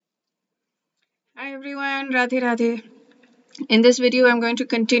Hi everyone, Radhe Radhe. In this video, I'm going to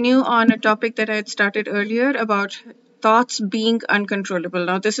continue on a topic that I had started earlier about thoughts being uncontrollable.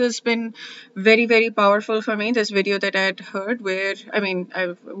 Now, this has been very, very powerful for me. This video that I had heard, where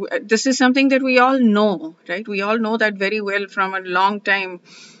this is something that we all know, right? We all know that very well from a long time.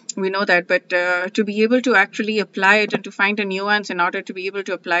 We know that, but to be able to actually apply it and to find a nuance in order to be able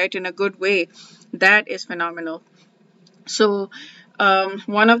to apply it in a good way, that is phenomenal. So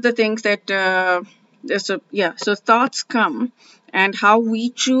one of the things that so thoughts come, and how we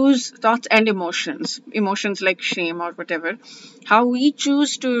choose thoughts and emotions like shame or whatever, how we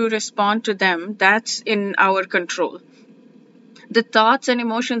choose to respond to them, that's in our control. The thoughts and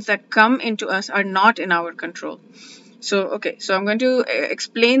emotions that come into us are not in our control. So I'm going to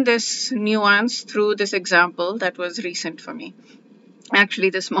explain this nuance through this example that was recent for me,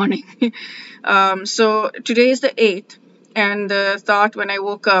 actually this morning. So today is the 8th, and the thought when I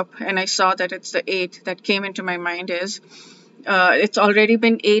woke up and I saw that it's the 8th that came into my mind is, it's already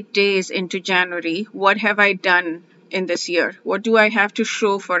been 8 days into January. What have I done in this year? What do I have to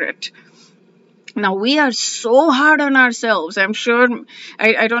show for it? Now we are so hard on ourselves. I'm sure,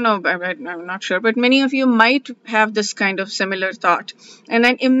 I don't know, I'm not sure, but many of you might have this kind of similar thought. And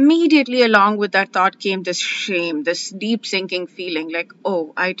then immediately along with that thought came this shame, this deep sinking feeling like,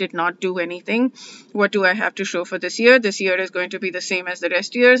 oh, I did not do anything. What do I have to show for this year? This year is going to be the same as the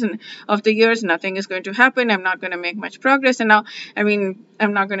rest years, and of the years, nothing is going to happen. I'm not going to make much progress. And now,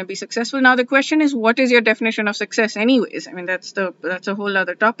 I'm not going to be successful. Now the question is, what is your definition of success anyways? That's a whole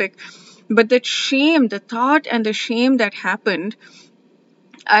other topic. But that shame, the thought and the shame that happened,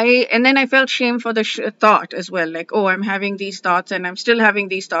 and then I felt shame for the thought as well, like, oh, I'm having these thoughts and I'm still having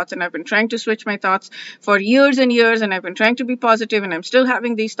these thoughts, and I've been trying to switch my thoughts for years and years, and I've been trying to be positive, and I'm still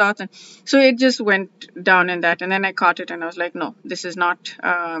having these thoughts. And so it just went down in that, and then I caught it and I was like, no, this is not.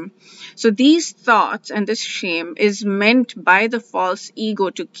 So these thoughts and this shame is meant by the false ego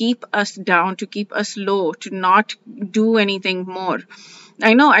to keep us down, to keep us low, to not do anything more.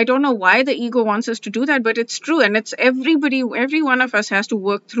 I know, I don't know why the ego wants us to do that, but it's true. And it's everybody, every one of us has to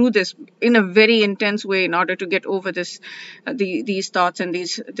work through this in a very intense way in order to get over these thoughts and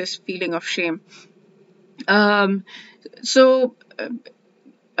this feeling of shame. Um, so,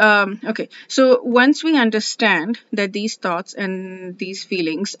 okay. So once we understand that these thoughts and these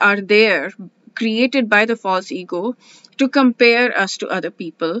feelings are there, created by the false ego to compare us to other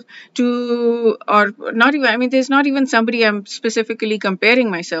people, to, or not even, there's not even somebody I'm specifically comparing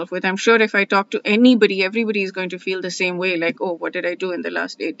myself with. I'm sure if I talk to anybody, everybody is going to feel the same way, like, oh, what did I do in the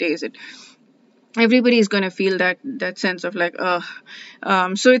last 8 days? Everybody is going to feel that sense of like,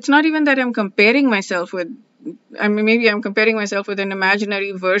 so it's not even that I'm comparing myself with, maybe I'm comparing myself with an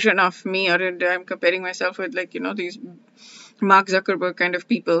imaginary version of me, or I'm comparing myself with, like, these Mark Zuckerberg kind of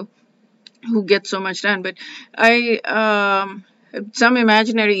people who get so much done. But I, some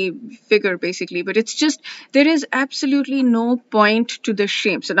imaginary figure basically, but it's just, there is absolutely no point to the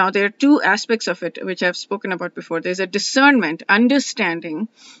shame. So now there are two aspects of it which I've spoken about before. There's a discernment, understanding,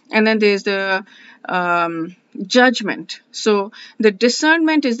 and then there's the judgment. So the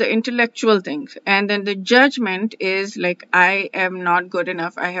discernment is the intellectual thing, and then the judgment is like, I am not good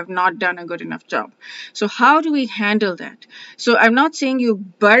enough, I have not done a good enough job. So how do we handle that? So I'm not saying you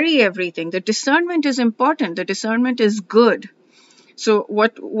bury everything. The discernment is important, the discernment is good. So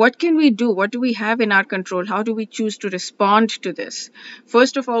what can we do? What do we have in our control? How do we choose to respond to this?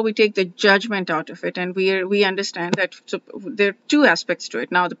 First of all, we take the judgment out of it, and we understand that, so there are two aspects to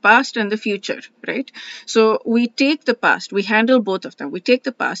it. Now, the past and the future, right? So we take the past, we handle both of them. We take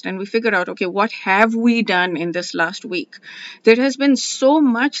the past and we figure out, okay, what have we done in this last week? There has been so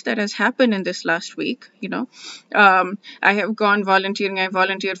much that has happened in this last week. I have gone volunteering. I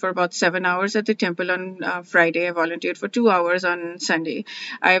volunteered for about 7 hours at the temple on Friday. I volunteered for 2 hours on Sunday.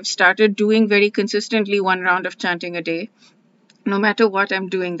 I have started doing very consistently one round of chanting a day. No matter what, I'm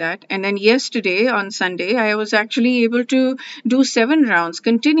doing that. And then yesterday on Sunday, I was actually able to do 7 rounds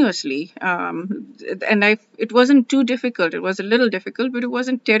continuously. And it wasn't too difficult. It was a little difficult, but it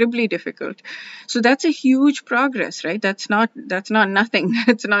wasn't terribly difficult. So that's a huge progress, right? That's not nothing.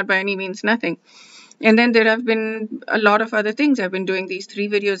 That's not by any means nothing. And then there have been a lot of other things. I've been doing these 3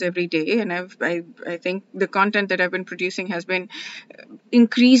 videos every day, and I think the content that I've been producing has been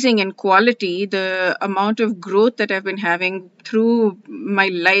increasing in quality. The amount of growth that I've been having through my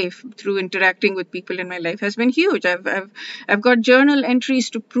life, through interacting with people in my life, has been huge. I've got journal entries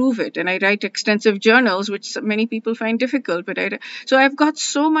to prove it, and I write extensive journals, which many people find difficult. So I've got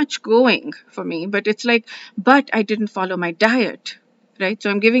so much going for me. But it's like, but I didn't follow my diet. right? So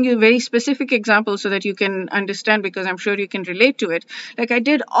I'm giving you very specific examples so that you can understand, because I'm sure you can relate to it. Like, I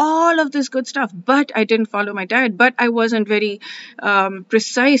did all of this good stuff, but I didn't follow my diet, but I wasn't very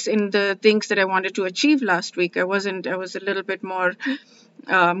precise in the things that I wanted to achieve last week. I was a little bit more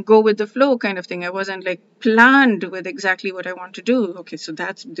go with the flow kind of thing. I wasn't like planned with exactly what I want to do. Okay, so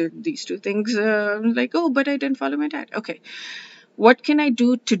that's these two things. Like, oh, but I didn't follow my diet. Okay, what can I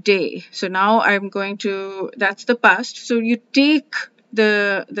do today? So now I'm going to, that's the past. So you take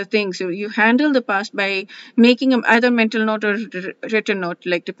the things, so you handle the past by making either mental note or written note,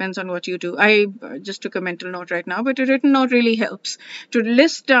 like depends on what you do. I just took a mental note right now, but a written note really helps to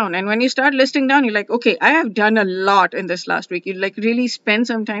list down. And when you start listing down, you're like, okay, I have done a lot in this last week. You like really spend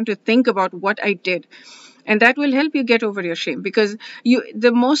some time to think about what I did, and that will help you get over your shame, because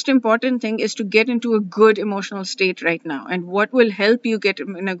the most important thing is to get into a good emotional state right now. And what will help you get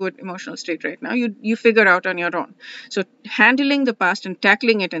in a good emotional state right now, you figure out on your own. So handling the past and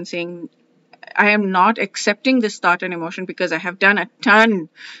tackling it and saying, I am not accepting this thought and emotion because I have done a ton.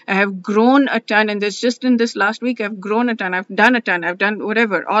 I have grown a ton. And this just in this last week, I've grown a ton. I've done a ton. I've done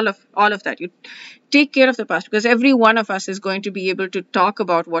whatever, all of that. You take care of the past, because every one of us is going to be able to talk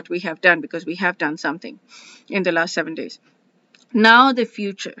about what we have done, because we have done something in the last 7 days. Now the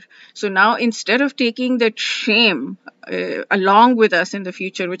future. So now, instead of taking that shame along with us in the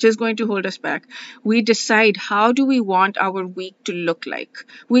future, which is going to hold us back, we decide how do we want our week to look like.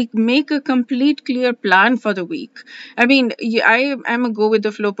 We make a complete clear plan for the week. I mean, I'm a go with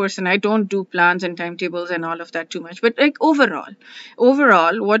the flow person. I don't do plans and timetables and all of that too much, but like overall,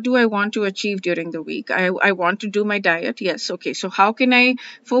 what do I want to achieve during the week? I want to do my diet. Yes. Okay, so how can I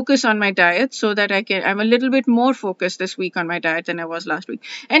focus on my diet so that I'm a little bit more focused this week on my diet than I was last week.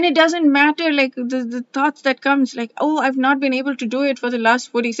 And it doesn't matter, like the thoughts that comes, like, oh, I've not been able to do it for the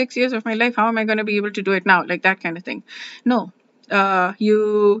last 46 years of my life. How am I going to be able to do it now? Like that kind of thing. No,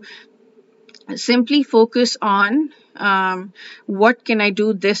 you simply focus on what can I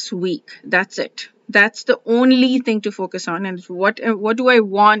do this week. That's it. That's the only thing to focus on. And what do I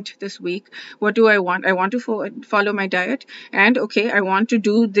want this week? What do I want? I want to follow my diet, and okay, I want to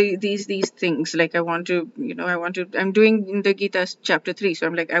do these things. Like I want to, I'm doing the Gita chapter 3, so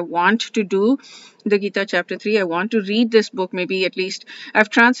I'm like, I want to do the Gita chapter 3. I want to read this book, maybe at least. I've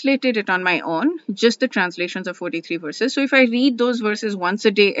translated it on my own, just the translations of 43 verses. So if I read those verses once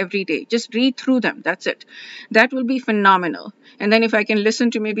a day, every day, just read through them, that's it. That will be phenomenal. And then if I can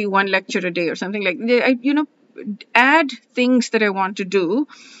listen to maybe one lecture a day or something, like, add things that I want to do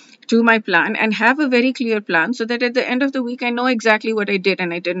to my plan, and have a very clear plan, so that at the end of the week I know exactly what I did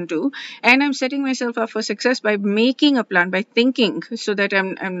and I didn't do, and I'm setting myself up for success by making a plan, by thinking, so that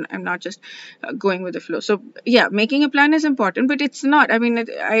I'm not just going with the flow. So yeah, making a plan is important, but it's not, I mean,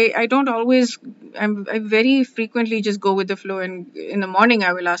 I don't always, I very frequently just go with the flow, and in the morning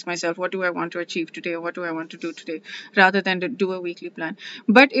I will ask myself, what do I want to achieve today, or what do I want to do today, rather than to do a weekly plan.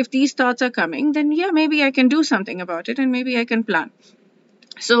 But if these thoughts are coming, then yeah, maybe I can do something about it, and maybe I can plan.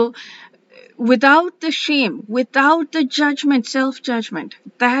 So without the shame, without the judgment, self-judgment,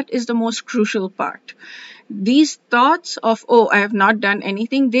 that is the most crucial part. These thoughts of, oh, I have not done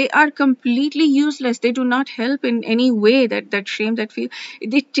anything, they are completely useless. They do not help in any way. That shame, that feel,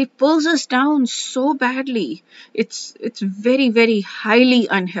 it pulls us down so badly. It's very, very highly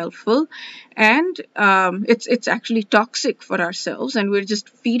unhelpful, and it's actually toxic for ourselves, and we're just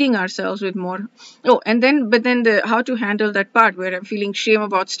feeding ourselves with more. Oh, and then but then the how to handle that part where I'm feeling shame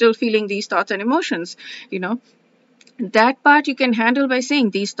about still feeling these thoughts and emotions, you know that part you can handle by saying,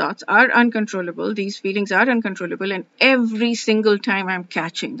 these thoughts are uncontrollable, these feelings are uncontrollable, and every single time I'm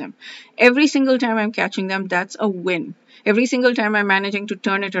catching them, that's a win. Every single time I'm managing to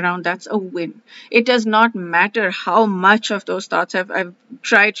turn it around, that's a win. It does not matter how much of those thoughts I've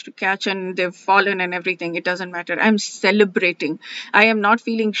tried to catch and they've fallen and everything. It doesn't matter. I'm celebrating. I am not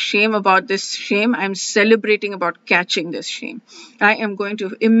feeling shame about this shame. I'm celebrating about catching this shame. I am going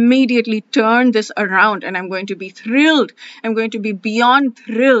to immediately turn this around, and I'm going to be thrilled. I'm going to be beyond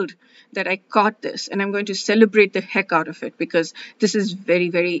thrilled that I caught this, and I'm going to celebrate the heck out of it, because this is very,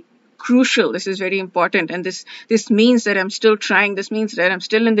 very crucial. This is very important, and this means that I'm still trying. This means that I'm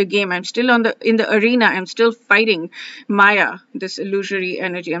still in the game. I'm still in the arena. I'm still fighting Maya, this illusory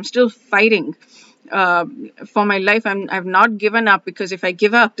energy. I'm still fighting for my life. I've not given up, because if I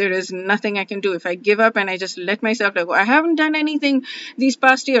give up, there is nothing I can do. If I give up and I just let myself go, I haven't done anything these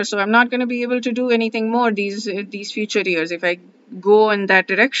past years, so I'm not going to be able to do anything more these future years. If I go in that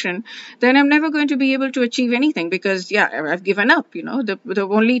direction, then I'm never going to be able to achieve anything, because yeah, I've given up. The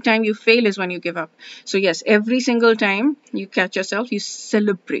only time you fail is when you give up. So yes, every single time you catch yourself, you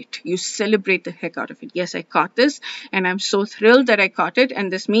celebrate the heck out of it. Yes, I caught this, and I'm so thrilled that I caught it,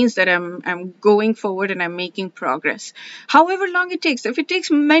 and this means that I'm going forward and I'm making progress. However long it takes, if it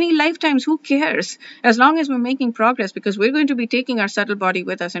takes many lifetimes, who cares? As long as we're making progress, because we're going to be taking our subtle body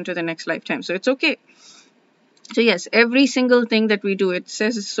with us into the next lifetime, so it's okay. So yes, every single thing that we do, it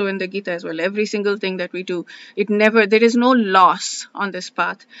says so in the Gita as well, every single thing that we do, there is no loss on this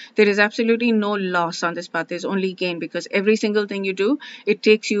path. There is absolutely no loss on this path. There's only gain, because every single thing you do, it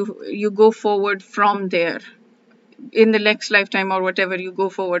takes you go forward from there. In the next lifetime or whatever, you go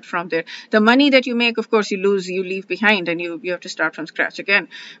forward from there. The money that you make, of course, you leave behind, and you have to start from scratch again.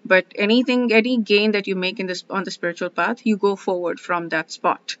 But any gain that you make in this on the spiritual path, you go forward from that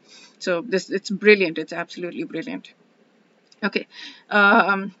spot. So it's brilliant. It's absolutely brilliant. Okay.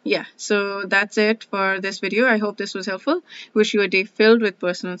 Yeah, so that's it for this video. I hope this was helpful. Wish you a day filled with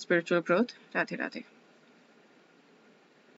personal and spiritual growth. Radhe Radhe.